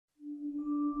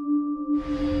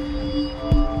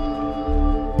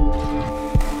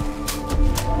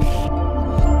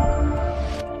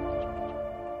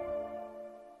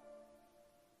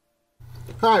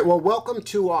All right, well, welcome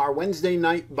to our Wednesday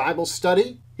night Bible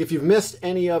study. If you've missed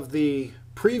any of the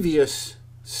previous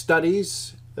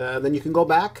studies, then you can go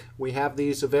back. We have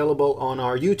these available on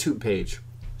our YouTube page.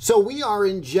 So we are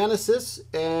in Genesis,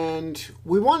 and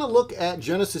we want to look at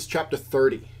Genesis chapter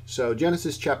 30. So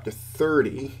Genesis chapter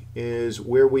 30 is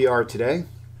where we are today.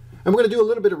 And we're going to do a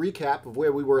little bit of recap of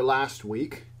where we were last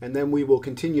week, and then we will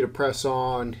continue to press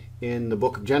on in the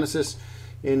book of Genesis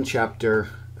in chapter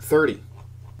 30.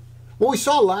 What we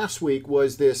saw last week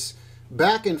was this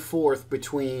back and forth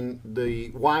between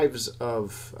the wives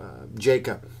of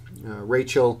Jacob,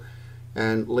 Rachel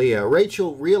and Leah.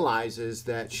 Rachel realizes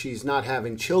that she's not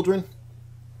having children,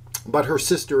 but her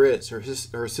sister is.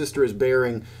 Her sister is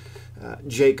bearing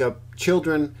Jacob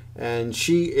children, and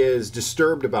she is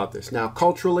disturbed about this. Now,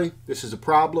 culturally, this is a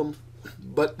problem,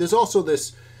 but there's also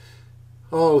this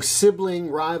sibling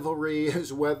rivalry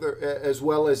as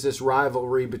well as this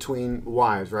rivalry between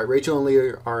wives, right? Rachel and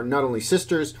Leah are not only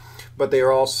sisters, but they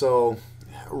are also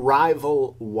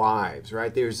rival wives,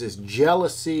 right? There's this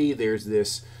jealousy, there's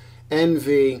this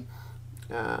envy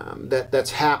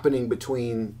that's happening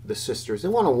between the sisters. They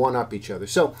want to one-up each other.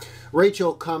 So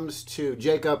Rachel comes to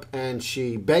Jacob and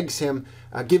she begs him,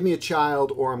 give me a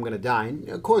child or I'm going to die. And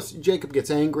of course, Jacob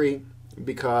gets angry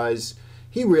because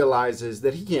he realizes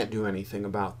that he can't do anything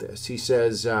about this. He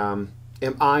says, am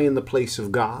I in the place of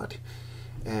God?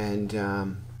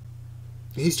 And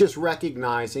he's just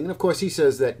recognizing, and of course he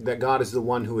says that God is the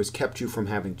one who has kept you from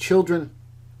having children.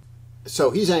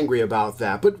 So he's angry about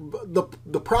that. But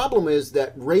the problem is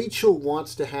that Rachel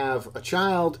wants to have a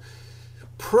child,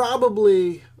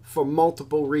 probably for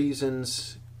multiple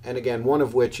reasons. And again, one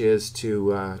of which is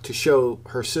to show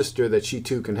her sister that she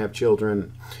too can have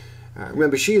children.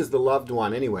 Remember, she is the loved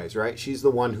one anyways, right? She's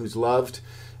the one who's loved.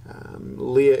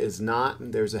 Leah is not.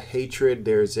 There's a hatred.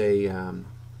 There's a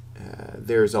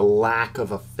lack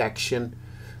of affection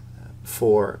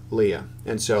for Leah.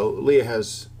 And so Leah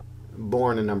has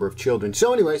born a number of children.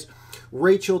 So anyways,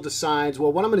 Rachel decides,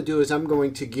 well, what I'm going to do is I'm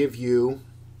going to give you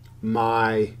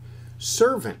my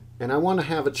servant. And I want to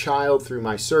have a child through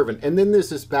my servant. And then there's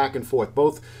this back and forth,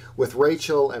 both with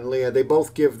Rachel and Leah. They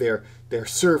both give their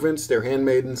servants, their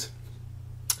handmaidens,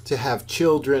 to have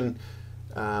children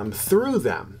through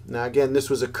them. Now again, this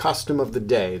was a custom of the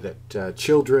day that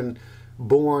children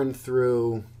born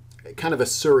through kind of a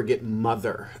surrogate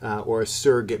mother or a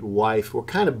surrogate wife were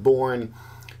kind of born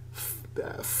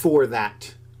for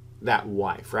that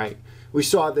wife, right? We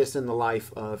saw this in the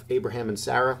life of Abraham and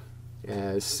Sarah,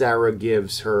 as Sarah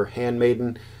gives her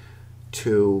handmaiden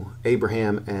to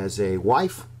Abraham as a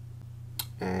wife,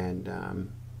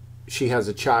 and she has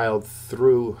a child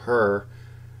through her.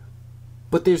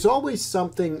 But there's always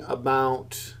something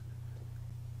about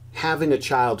having a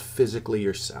child physically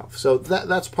yourself. So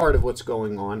that's part of what's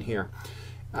going on here.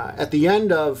 At the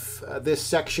end of this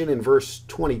section in verse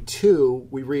 22,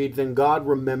 we read, Then God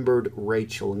remembered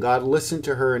Rachel, and God listened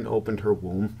to her and opened her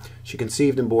womb. She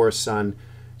conceived and bore a son,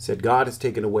 said, God has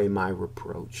taken away my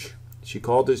reproach. She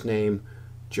called his name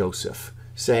Joseph,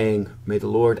 saying, May the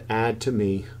Lord add to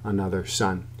me another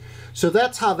son. So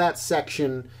that's how that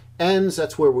section ends.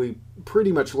 That's where we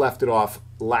pretty much left it off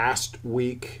last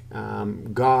week.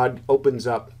 God opens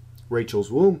up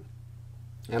Rachel's womb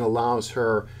and allows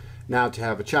her now to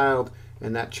have a child,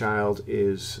 and that child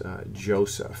is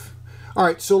Joseph. All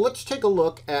right, so let's take a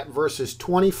look at verses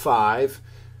 25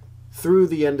 through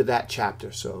the end of that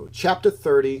chapter. So chapter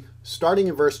 30, starting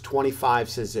in verse 25,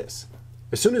 says this.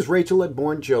 As soon as Rachel had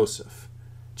borne Joseph,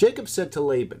 Jacob said to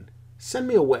Laban, Send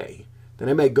me away, that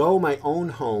I may go my own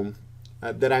home,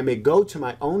 that I may go to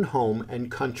my own home and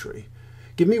country.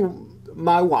 Give me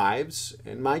my wives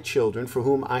and my children for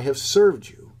whom I have served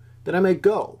you, that I may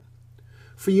go.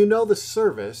 For you know the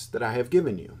service that I have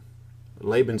given you.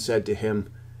 Laban said to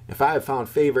him, If I have found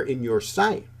favor in your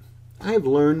sight, I have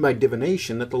learned by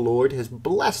divination that the Lord has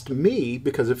blessed me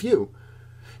because of you.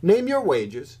 Name your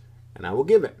wages, and I will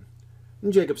give it.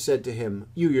 And Jacob said to him,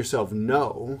 You yourself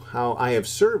know how I have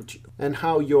served you, and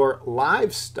how your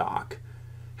livestock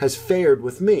has fared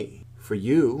with me. For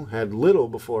you had little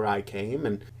before I came,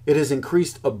 and it has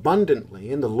increased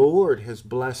abundantly, and the Lord has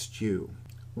blessed you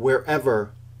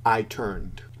wherever I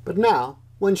turned. But now,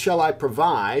 when shall I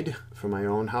provide for my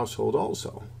own household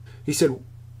also? He said,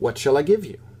 What shall I give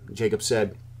you? Jacob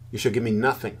said, You shall give me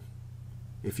nothing,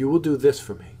 if you will do this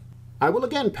for me. I will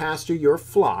again pasture your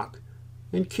flock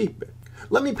and keep it.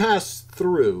 Let me pass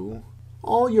through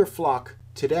all your flock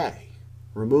today,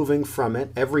 removing from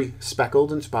it every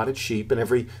speckled and spotted sheep and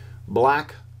every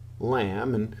black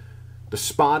lamb and the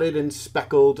spotted and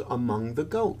speckled among the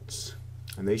goats,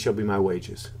 and they shall be my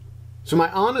wages. So my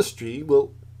honesty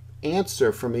will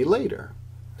answer for me later,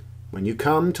 when you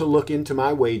come to look into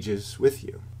my wages with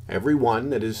you. Every one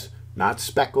that is not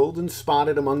speckled and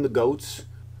spotted among the goats,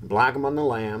 and black among the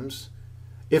lambs,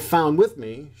 if found with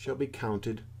me, shall be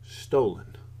counted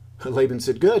stolen. Laban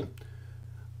said, good.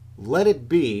 Let it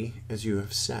be as you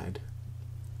have said.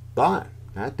 But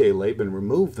that day Laban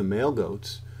removed the male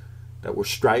goats that were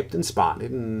striped and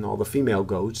spotted, and all the female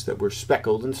goats that were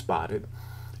speckled and spotted,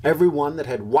 every one that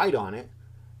had white on it,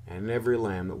 and every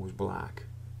lamb that was black,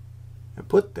 and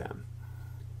put them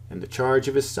in the charge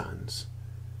of his sons.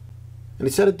 And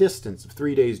he set a distance of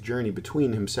 3 days' journey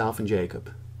between himself and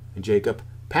Jacob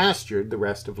pastured the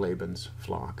rest of Laban's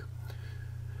flock.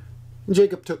 And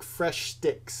Jacob took fresh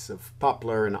sticks of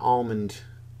poplar and almond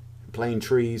and plane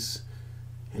trees,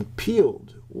 and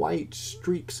peeled white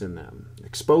streaks in them,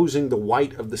 exposing the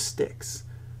white of the sticks.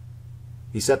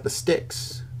 He set the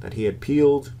sticks that he had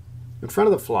peeled in front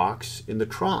of the flocks in the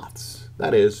troughs,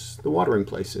 that is, the watering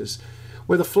places,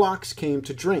 where the flocks came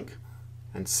to drink.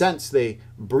 And since they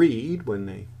breed when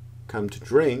they come to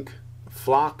drink, the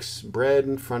flocks bred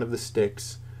in front of the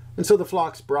sticks, and so the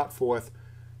flocks brought forth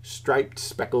striped,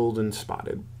 speckled, and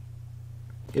spotted.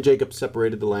 And Jacob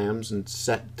separated the lambs and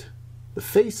set the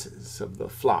faces of the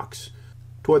flocks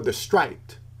toward the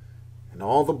striped, and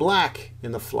all the black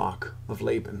in the flock of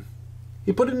Laban.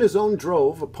 He put in his own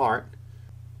drove apart,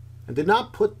 and did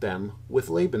not put them with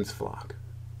Laban's flock.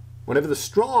 Whenever the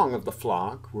strong of the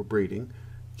flock were breeding,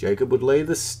 Jacob would lay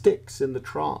the sticks in the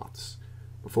troughs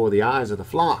before the eyes of the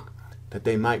flock, that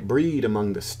they might breed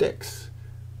among the sticks.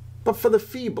 But for the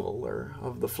feebler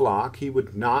of the flock he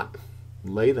would not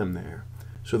lay them there.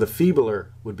 So the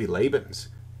feebler would be Laban's,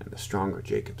 and the stronger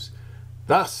Jacob's.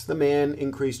 Thus the man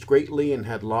increased greatly and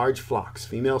had large flocks,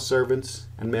 female servants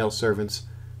and male servants,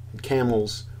 and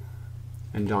camels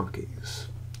and donkeys.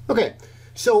 Okay,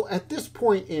 so at this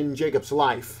point in Jacob's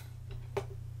life,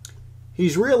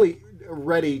 he's really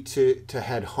ready to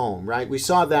head home, right? We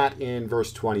saw that in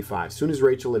verse 25. As soon as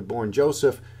Rachel had borne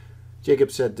Joseph,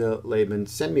 Jacob said to Laban,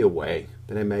 send me away,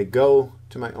 that I may go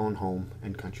to my own home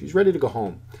and country. He's ready to go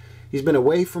home. He's been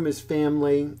away from his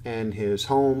family and his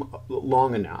home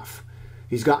long enough.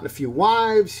 He's gotten a few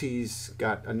wives. He's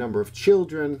got a number of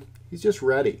children. He's just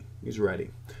ready. He's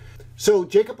ready. So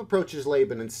Jacob approaches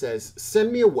Laban and says,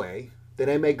 send me away, that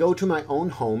I may go to my own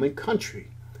home and country.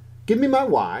 Give me my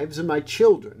wives and my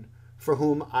children, for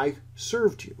whom I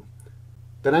served you,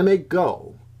 that I may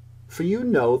go, for you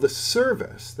know the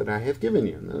service that I have given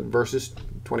you. Verses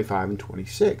 25 and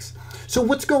 26. So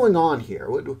what's going on here?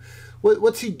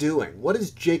 What's he doing? What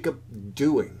is Jacob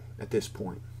doing at this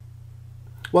point?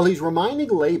 Well, he's reminding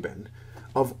Laban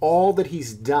of all that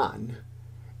he's done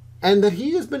and that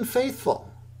he has been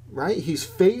faithful, right? He's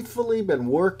faithfully been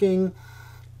working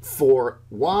for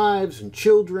wives and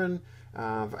children.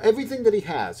 Everything that he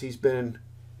has, he's been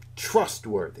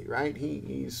trustworthy, right?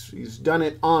 He's done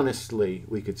it honestly,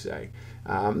 we could say.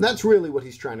 That's really what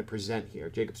he's trying to present here.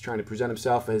 Jacob's trying to present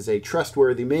himself as a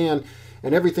trustworthy man,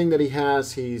 and everything that he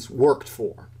has, he's worked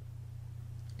for.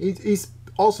 He's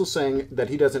also saying that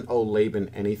he doesn't owe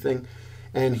Laban anything,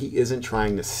 and he isn't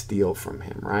trying to steal from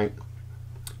him, right?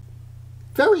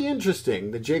 Very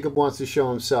interesting that Jacob wants to show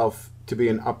himself to be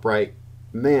an upright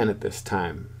man at this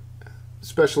time,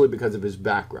 especially because of his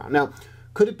background. Now,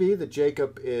 could it be that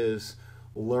Jacob is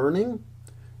learning?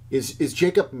 Is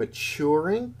Jacob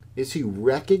maturing? Is he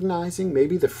recognizing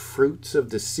maybe the fruits of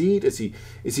deceit? Is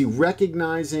he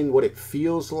recognizing what it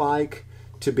feels like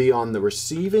to be on the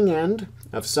receiving end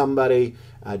of somebody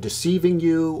deceiving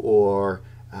you or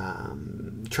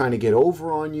trying to get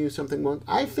over on you, something wrong?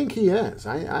 I think he is.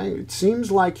 It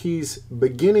seems like he's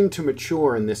beginning to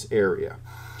mature in this area.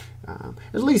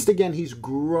 At least, again, he's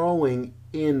growing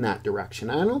in that direction.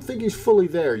 I don't think he's fully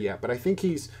there yet, but I think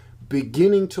he's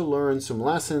beginning to learn some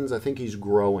lessons. I think he's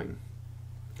growing.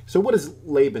 So what does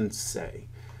Laban say?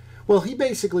 Well, he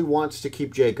basically wants to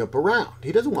keep Jacob around.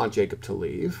 He doesn't want Jacob to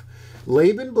leave.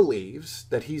 Laban believes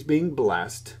that he's being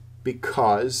blessed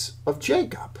because of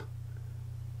Jacob.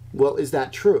 Well, is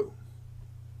that true?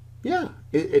 Yeah,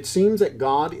 it seems that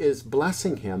God is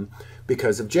blessing him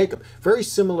because of Jacob. Very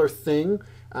similar thing.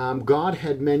 God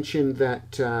had mentioned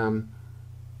that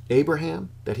Abraham,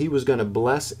 that he was going to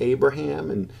bless Abraham,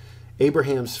 and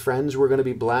Abraham's friends were going to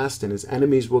be blessed, and his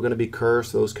enemies were going to be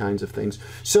cursed, those kinds of things.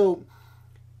 So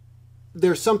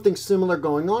there's something similar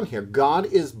going on here. God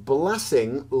is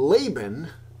blessing Laban,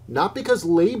 not because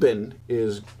Laban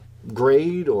is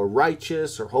great or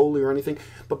righteous or holy or anything,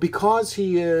 but because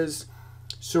he is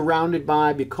surrounded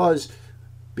by, because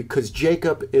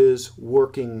Jacob is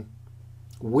working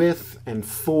with and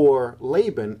for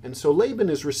Laban. And so Laban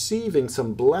is receiving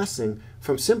some blessing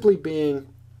from simply being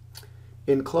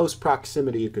in close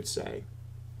proximity, you could say,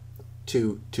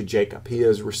 to Jacob. He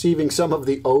is receiving some of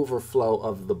the overflow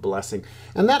of the blessing.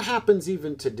 And that happens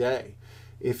even today.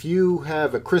 If you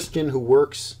have a Christian who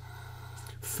works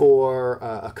for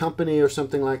a company or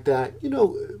something like that, you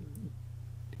know,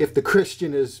 if the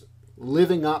Christian is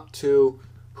living up to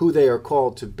who they are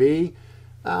called to be,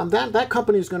 that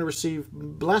company is going to receive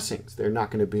blessings. They're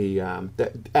not going to be,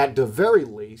 at the very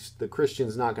least, the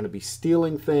Christian's not going to be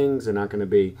stealing things. They're not going to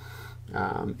be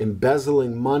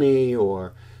embezzling money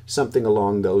or something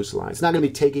along those lines. It's not going to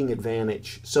be taking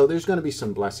advantage. So there's going to be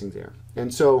some blessing there.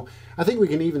 And so I think we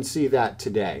can even see that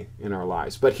today in our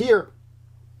lives. But here,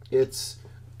 it's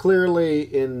clearly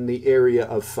in the area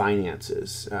of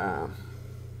finances,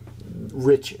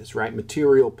 riches, right?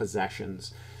 Material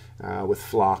possessions. With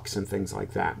flocks and things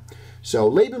like that. So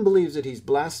Laban believes that he's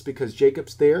blessed because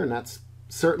Jacob's there, and that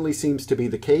certainly seems to be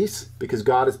the case. Because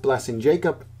God is blessing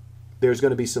Jacob, there's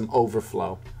going to be some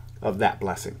overflow of that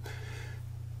blessing.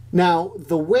 Now,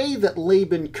 the way that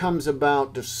Laban comes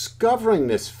about discovering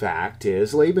this fact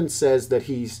is, Laban says that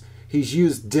he's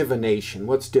used divination.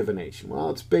 What's divination?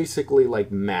 Well, it's basically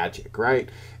like magic, right?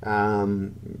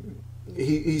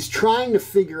 He's trying to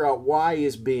figure out why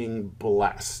he's being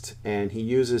blessed, and he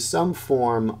uses some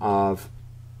form of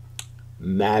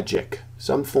magic,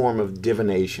 some form of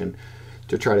divination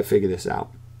to try to figure this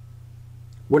out.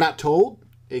 We're not told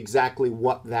exactly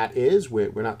what that is.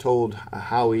 We're not told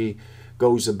how he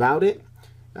goes about it,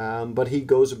 but he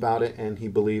goes about it, and he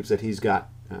believes that he's got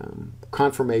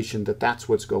confirmation that that's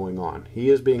what's going on. He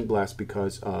is being blessed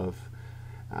because of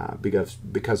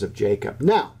Jacob.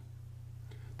 Now,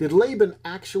 did Laban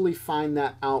actually find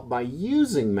that out by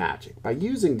using magic, by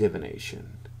using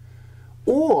divination?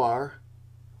 Or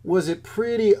was it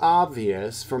pretty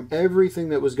obvious from everything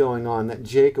that was going on that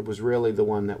Jacob was really the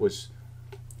one that was,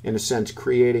 in a sense,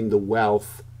 creating the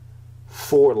wealth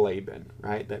for Laban,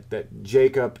 right? That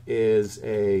Jacob is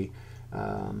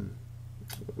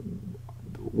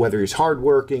whether he's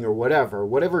hardworking or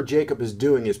whatever Jacob is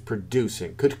doing is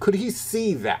producing. Could he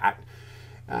see that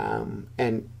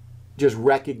and just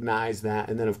recognize that,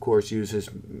 and then of course use his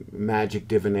magic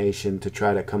divination to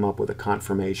try to come up with a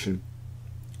confirmation?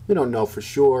 We don't know for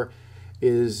sure.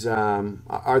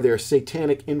 Are there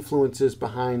satanic influences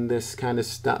behind this kind of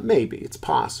stuff? Maybe. It's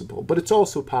possible. But it's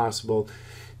also possible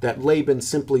that Laban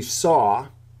simply saw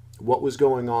what was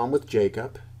going on with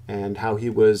Jacob and how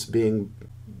he was being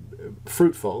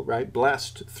fruitful, right?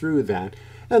 Blessed through that,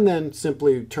 and then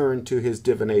simply turned to his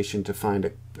divination to find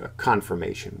a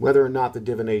confirmation. Whether or not the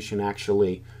divination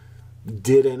actually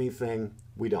did anything,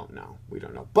 we don't know. We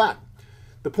don't know. But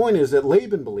the point is that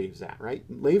Laban believes that, right?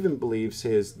 Laban believes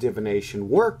his divination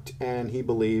worked, and he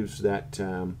believes that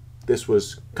this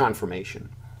was confirmation.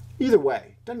 Either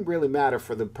way, doesn't really matter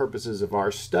for the purposes of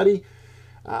our study.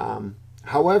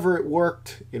 However it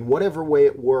worked, in whatever way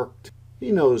it worked,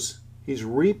 he knows he's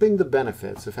reaping the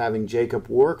benefits of having Jacob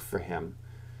work for him.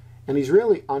 And he's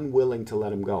really unwilling to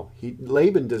let him go.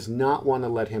 Laban does not want to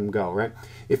let him go, right?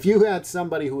 If you had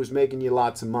somebody who was making you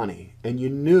lots of money and you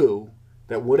knew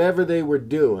that whatever they were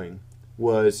doing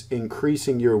was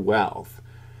increasing your wealth,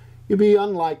 you'd be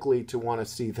unlikely to want to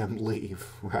see them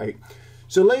leave, right?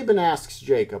 So Laban asks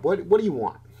Jacob, what do you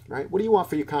want, right? What do you want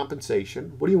for your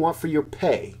compensation? What do you want for your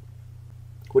pay?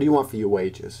 What do you want for your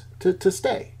wages to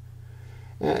stay?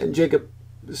 And Jacob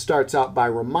starts out by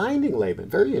reminding Laban,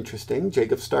 very interesting,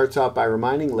 Jacob starts out by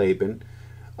reminding Laban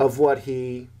of what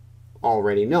he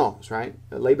already knows, right?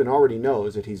 Laban already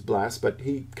knows that he's blessed, but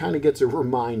he kind of gets a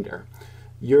reminder.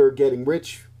 You're getting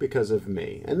rich because of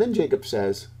me. And then Jacob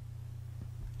says,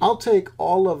 I'll take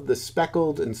all of the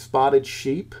speckled and spotted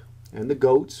sheep and the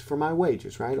goats for my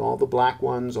wages, right? All the black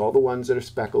ones, all the ones that are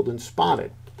speckled and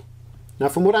spotted. Now,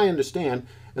 from what I understand,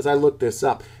 as I looked this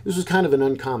up, this was kind of an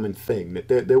uncommon thing,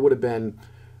 that there would have been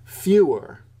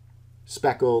fewer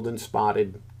speckled and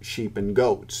spotted sheep and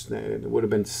goats. It would have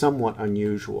been somewhat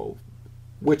unusual,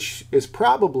 which is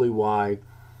probably why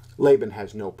Laban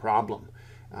has no problem.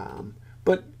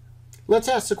 But let's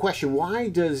ask the question, why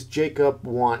does Jacob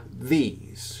want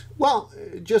these? Well,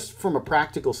 just from a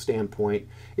practical standpoint,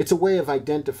 it's a way of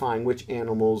identifying which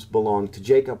animals belong to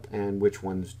Jacob and which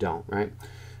ones don't, right?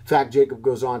 In fact, Jacob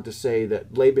goes on to say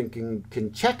that Laban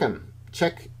can check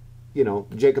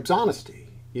Jacob's honesty.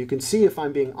 You can see if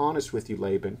I'm being honest with you,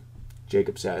 Laban,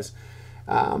 Jacob says,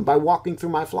 by walking through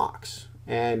my flocks.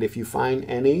 And if you find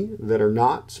any that are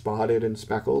not spotted and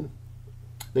speckled,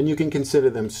 then you can consider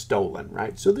them stolen,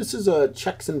 right? So this is a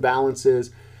checks and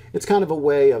balances. It's kind of a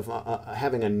way of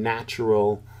having a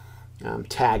natural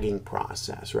tagging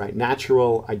process, right?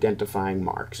 Natural identifying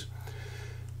marks.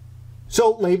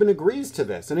 So Laban agrees to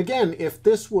this. And again, if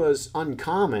this was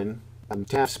uncommon,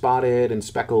 to have spotted and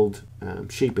speckled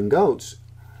sheep and goats,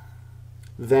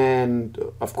 then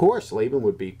of course Laban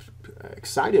would be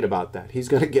excited about that. He's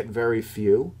going to get very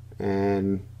few,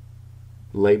 and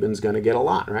Laban's going to get a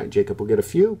lot, right? Jacob will get a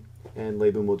few, and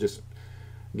Laban will just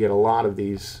get a lot of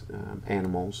these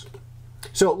animals.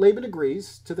 So Laban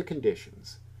agrees to the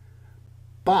conditions.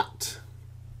 But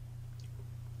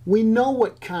we know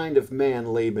what kind of man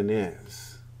Laban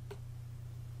is.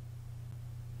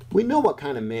 We know what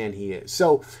kind of man he is.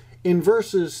 So in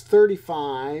verses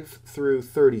 35 through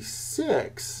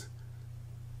 36,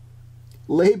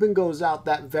 Laban goes out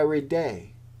that very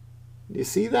day. You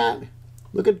see that?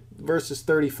 Look at verses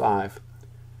 35.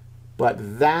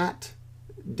 But that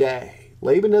day,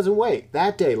 Laban doesn't wait.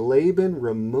 That day, Laban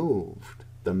removed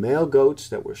the male goats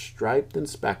that were striped and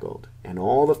speckled, and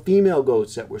all the female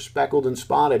goats that were speckled and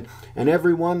spotted, and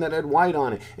every one that had white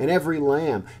on it, and every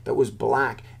lamb that was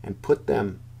black, and put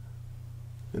them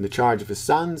in the charge of his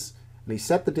sons. And he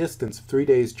set the distance of 3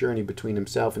 days' journey between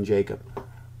himself and Jacob.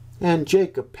 And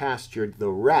Jacob pastured the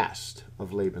rest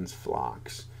of Laban's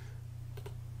flocks.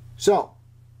 So,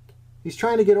 he's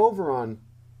trying to get over on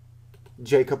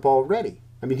Jacob already.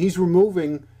 I mean, he's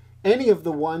removing any of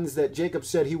the ones that Jacob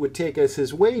said he would take as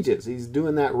his wages. He's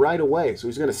doing that right away. So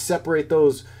he's going to separate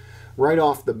those right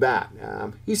off the bat.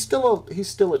 He's still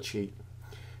a cheat.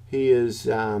 He's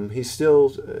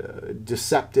still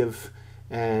deceptive,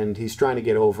 and he's trying to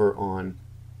get over on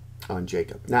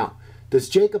Jacob. Now, does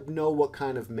Jacob know what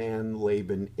kind of man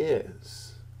Laban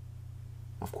is?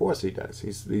 Of course he does.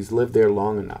 He's lived there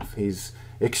long enough. He's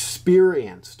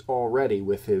experienced already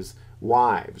with his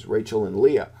wives, Rachel and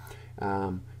Leah,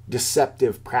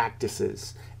 deceptive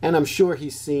practices. And I'm sure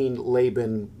he's seen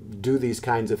Laban do these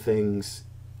kinds of things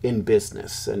in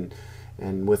business and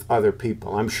with other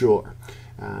people, I'm sure.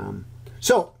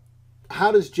 So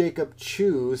how does Jacob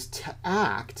choose to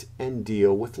act and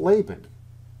deal with Laban?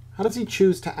 How does he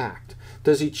choose to act?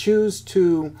 Does he choose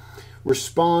to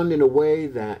respond in a way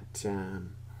that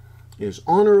is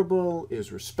honorable,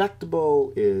 is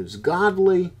respectable, is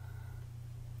godly?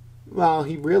 Well,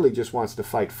 he really just wants to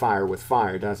fight fire with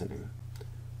fire, doesn't he?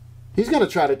 He's going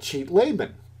to try to cheat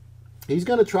Laban. He's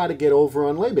going to try to get over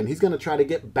on Laban. He's going to try to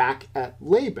get back at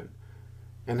Laban.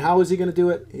 And how is he going to do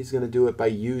it? He's going to do it by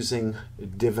using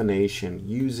divination,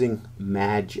 using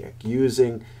magic,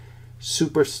 using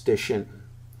superstition.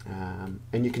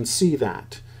 And you can see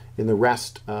that in the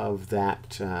rest of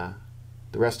that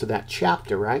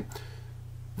chapter, right?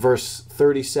 Verse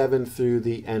 37 through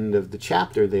the end of the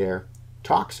chapter there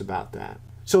talks about that.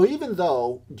 So even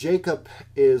though Jacob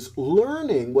is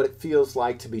learning what it feels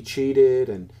like to be cheated,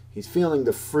 and he's feeling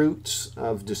the fruits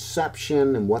of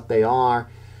deception and what they are,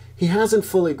 he hasn't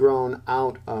fully grown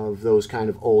out of those kind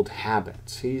of old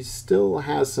habits. He still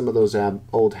has some of those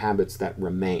old habits that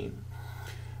remain.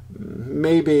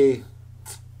 Maybe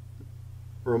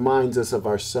reminds us of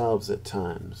ourselves at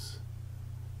times.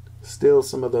 Still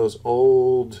some of those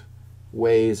old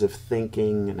ways of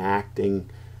thinking and acting,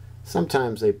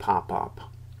 sometimes they pop up.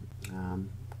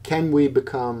 Can we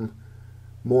become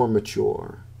more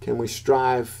mature? Can we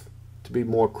strive to be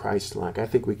more Christ-like? I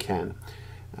think we can.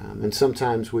 And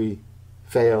sometimes we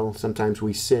fail, sometimes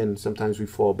we sin, sometimes we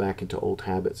fall back into old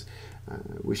habits.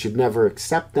 We should never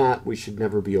accept that. We should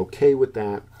never be okay with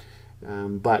that.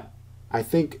 But I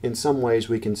think in some ways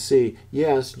we can see,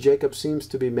 yes, Jacob seems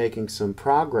to be making some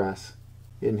progress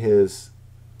in his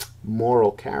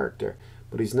moral character,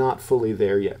 but he's not fully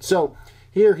there yet. So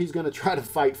here he's going to try to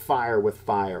fight fire with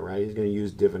fire, right? He's going to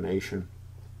use divination.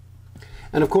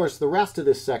 And of course, the rest of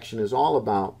this section is all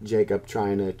about Jacob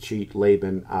trying to cheat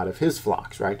Laban out of his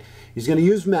flocks, right? He's going to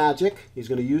use magic. He's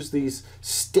going to use these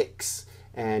sticks,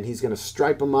 and he's going to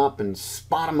stripe them up and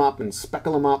spot them up and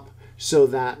speckle them up, so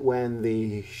that when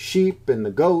the sheep and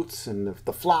the goats and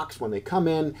the flocks, when they come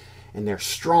in and they're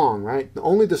strong, right?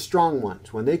 Only the strong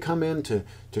ones, when they come in to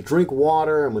drink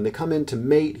water and when they come in to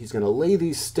mate, he's going to lay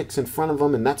these sticks in front of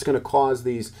them, and that's going to cause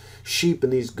these sheep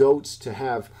and these goats to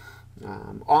have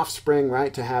offspring,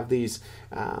 right? To have these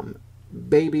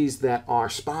babies that are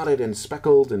spotted and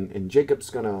speckled, and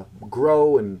Jacob's going to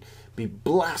grow and be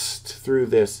blessed through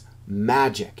this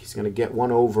magic. He's going to get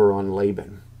one over on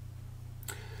Laban.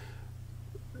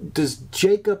 Does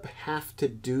Jacob have to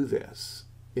do this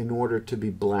in order to be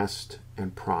blessed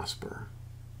and prosper?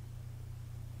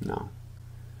 No.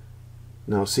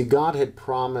 No, see, God had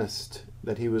promised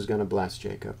that he was going to bless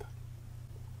Jacob.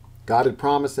 God had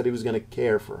promised that he was going to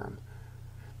care for him.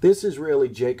 This is really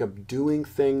Jacob doing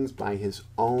things by his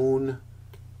own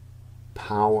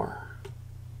power,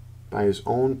 by his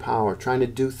own power, trying to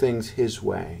do things his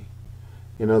way.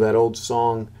 You know that old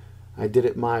song, I did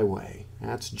it my way.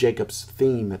 That's Jacob's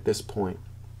theme at this point.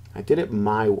 I did it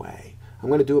my way. I'm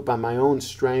going to do it by my own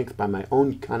strength, by my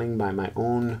own cunning, by my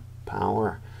own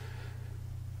power.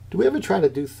 Do we ever try to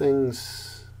do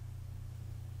things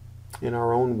in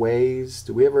our own ways?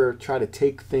 Do we ever try to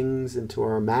take things into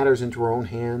our matters into our own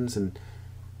hands, and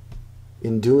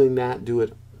in doing that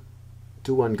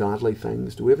do ungodly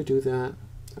things? Do we ever do that?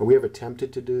 Are we ever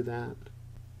tempted to do that?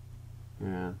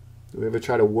 Yeah. Do we ever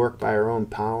try to work by our own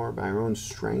power, by our own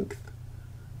strength,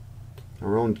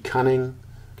 our own cunning,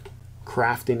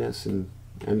 craftiness, and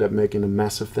end up making a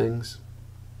mess of things?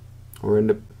 Or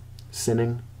end up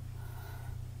sinning?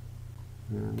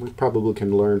 Yeah, we probably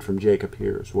can learn from Jacob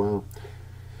here as well.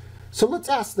 So let's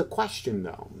ask the question,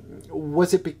 though.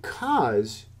 Was it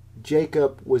because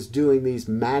Jacob was doing these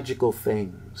magical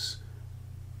things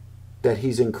that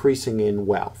he's increasing in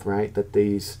wealth, right? That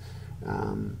these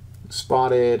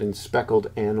spotted and speckled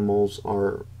animals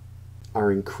are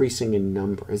increasing in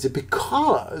number? Is it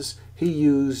because he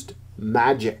used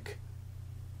magic?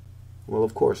 Well,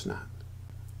 of course not.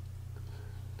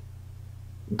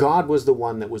 God was the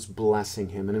one that was blessing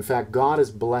him. And in fact, God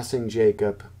is blessing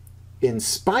Jacob in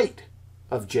spite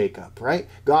of Jacob, right?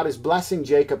 God is blessing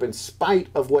Jacob in spite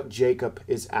of what Jacob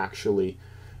is actually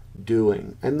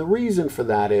doing. And the reason for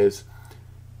that is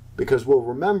because we'll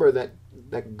remember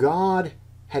that God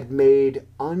had made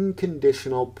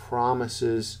unconditional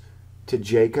promises to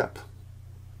Jacob.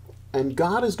 And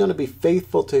God is going to be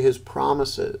faithful to his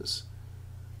promises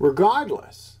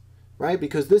regardless, right?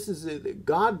 Because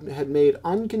God had made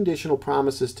unconditional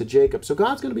promises to Jacob. So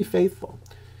God's going to be faithful.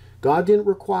 God didn't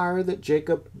require that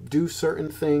Jacob do certain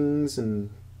things,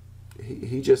 and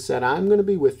he just said, I'm going to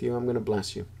be with you. I'm going to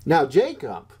bless you. Now,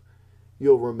 Jacob,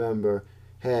 you'll remember,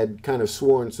 had kind of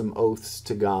sworn some oaths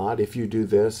to God. If you do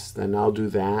this, then I'll do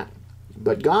that.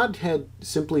 But God had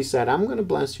simply said, I'm going to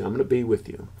bless you. I'm going to be with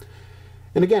you.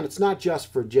 And again, it's not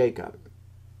just for Jacob,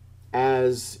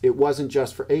 as it wasn't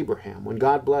just for Abraham. When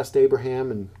God blessed Abraham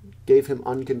and gave him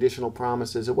unconditional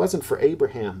promises, it wasn't for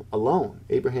Abraham alone.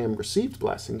 Abraham received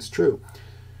blessings, true.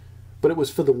 But it was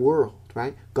for the world,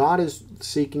 right? God is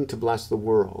seeking to bless the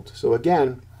world. So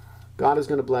again, God is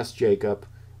going to bless Jacob.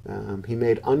 He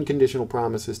made unconditional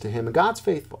promises to him, and God's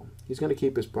faithful. He's going to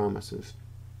keep his promises,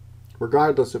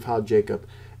 regardless of how Jacob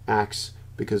acts,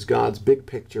 because God's big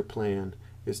picture plan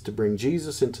is to bring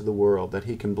Jesus into the world, that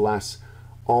he can bless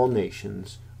all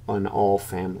nations and all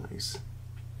families.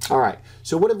 All right,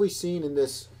 so what have we seen in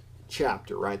this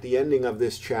chapter, right? The ending of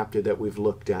this chapter that we've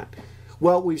looked at.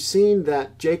 Well, we've seen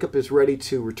that Jacob is ready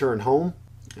to return home.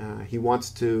 He wants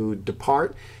to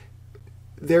depart.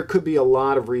 There could be a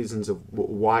lot of reasons of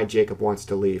why Jacob wants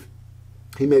to leave.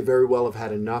 He may very well have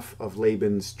had enough of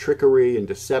Laban's trickery and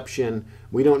deception.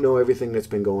 We don't know everything that's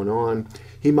been going on.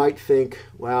 He might think,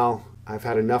 well, I've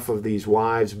had enough of these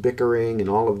wives bickering and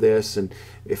all of this, and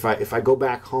if I go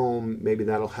back home, maybe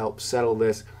that'll help settle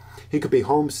this. He could be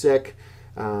homesick,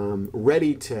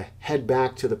 ready to head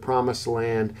back to the promised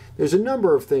land. There's a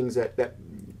number of things that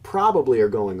probably are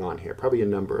going on here, probably a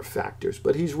number of factors,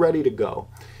 but he's ready to go.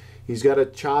 He's got a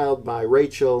child by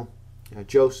Rachel,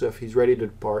 Joseph. He's ready to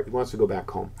depart. He wants to go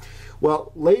back home.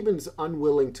 Well, Laban's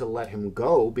unwilling to let him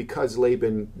go because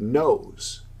Laban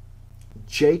knows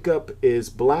Jacob is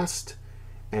blessed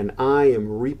and I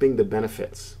am reaping the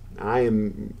benefits. I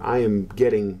am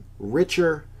getting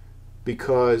richer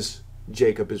because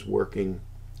Jacob is working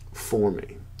for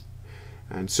me.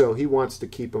 And so he wants to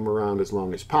keep him around as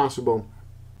long as possible.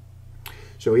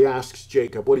 So he asks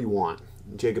Jacob, what do you want?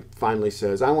 And Jacob finally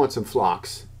says, I want some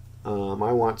flocks. I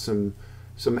want some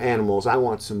animals. I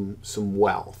want some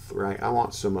wealth, right? I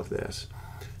want some of this.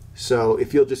 So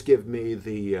if you'll just give me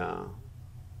the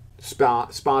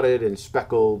spotted and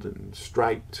speckled and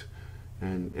striped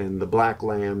and the black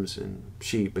lambs and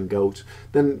sheep and goats,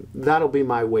 then that'll be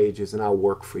my wages and I'll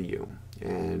work for you.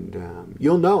 And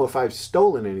you'll know if I've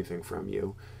stolen anything from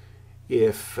you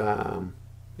if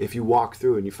you walk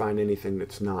through and you find anything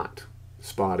that's not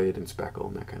spotted and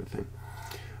speckled and that kind of thing.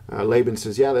 Laban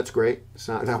says, yeah, that's great.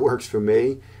 That works for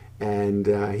me. And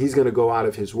he's going to go out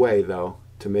of his way, though,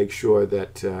 to make sure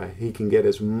that he can get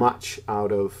as much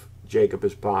out of Jacob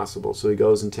as possible. So he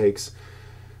goes and takes,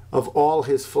 of all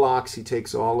his flocks, he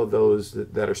takes all of those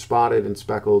that are spotted and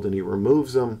speckled, and he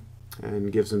removes them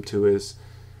and gives them to his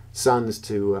sons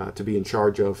to be in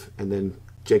charge of. And then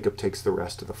Jacob takes the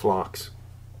rest of the flocks.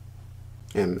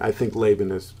 And I think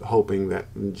Laban is hoping that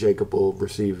Jacob will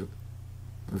receive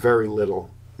very little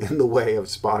in the way of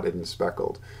spotted and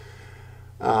speckled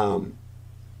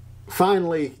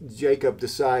Finally, Jacob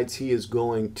decides he is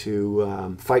going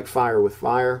to fight fire with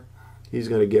fire. He's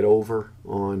going to get over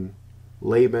on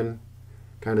Laban,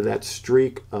 kind of that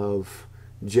streak of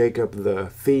Jacob the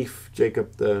thief,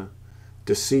 Jacob the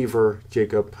deceiver,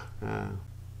 Jacob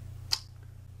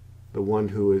the one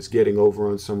who is getting over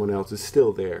on someone else is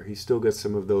still there. He's still got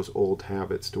some of those old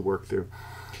habits to work through.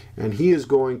 And he is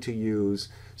going to use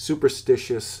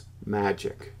superstitious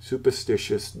magic,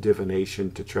 superstitious divination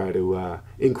to try to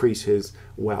increase his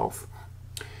wealth.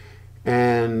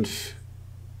 And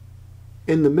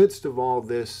in the midst of all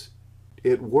this,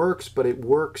 it works, but it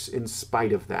works in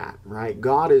spite of that, right?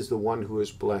 God is the one who is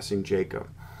blessing Jacob.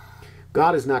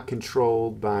 God is not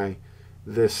controlled by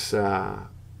this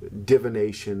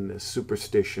divination, this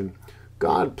superstition.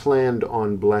 God planned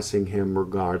on blessing him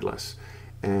regardless.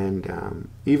 And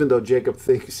even though Jacob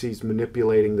thinks he's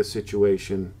manipulating the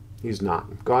situation, he's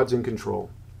not. God's in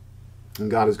control. And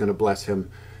God is going to bless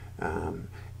him.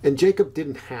 And Jacob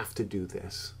didn't have to do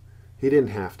this. He didn't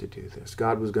have to do this.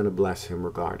 God was going to bless him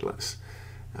regardless.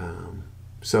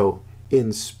 So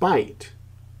in spite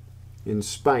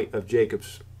of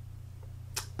Jacob's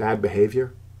bad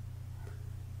behavior,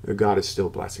 God is still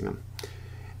blessing him.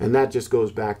 And that just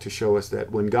goes back to show us that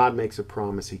when God makes a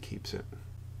promise, he keeps it.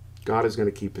 God is going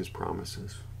to keep his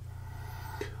promises.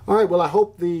 All right, well, I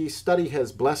hope the study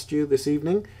has blessed you this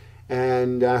evening,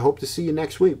 and I hope to see you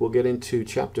next week. We'll get into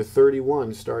chapter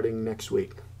 31 starting next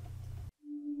week.